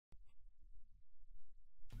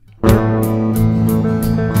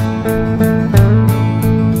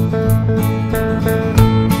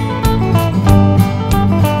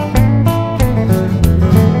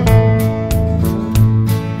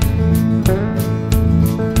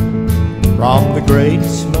From the Great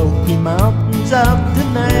Smoky Mountains out to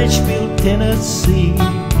Nashville, Tennessee,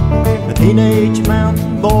 a teenage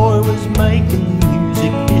mountain boy was making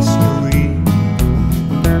music history.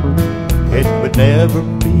 It would never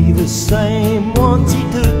be the same once he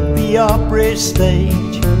took the opera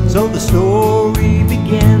stage. So the story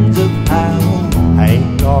begins of how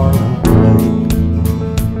Hank Garland played.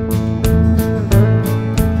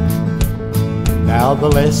 Now the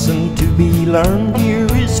lesson to be learned here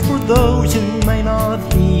is for those who may not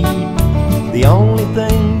heed. The only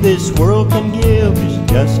thing this world can give is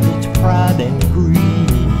just its pride and greed.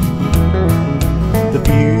 The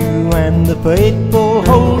few and the faithful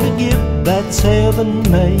hold a gift that's heaven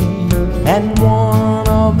made, and one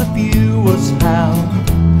of the few was how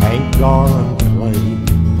Hank Garland played.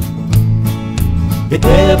 It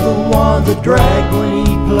never was a drag when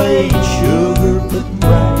he played sugar but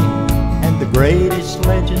rag, and the greatest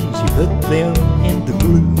legends, he put them in the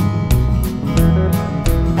groove.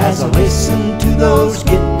 As I listen to those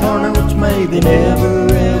guitar notes, may they never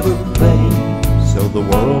ever fade, so the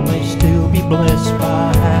world may still be blessed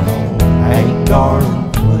by how Hank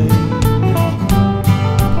Garland played.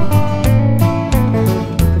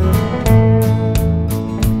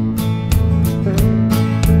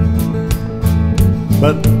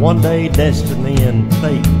 But one day destiny and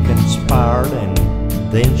fate conspired and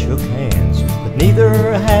then shook hands, but neither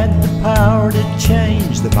had the power to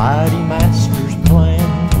change the mighty master's plan.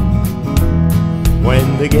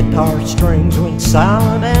 When the guitar strings went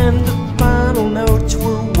silent and the final notes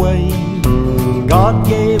were weighed, God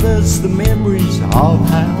gave us the memories of how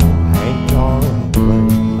Hank Garland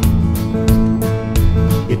played.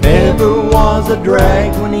 It never was a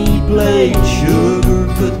drag when he played sugar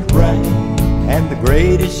could rag, and the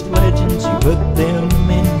greatest legends, he put them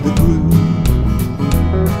in the groove.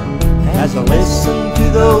 As I listen to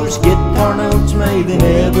those guitar notes, may they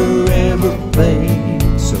never ever fade,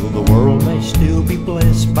 so the world may still be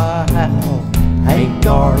blessed by how Hank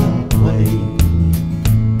Garland played.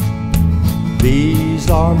 These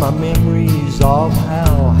are my memories of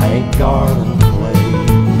how Hank Garland played.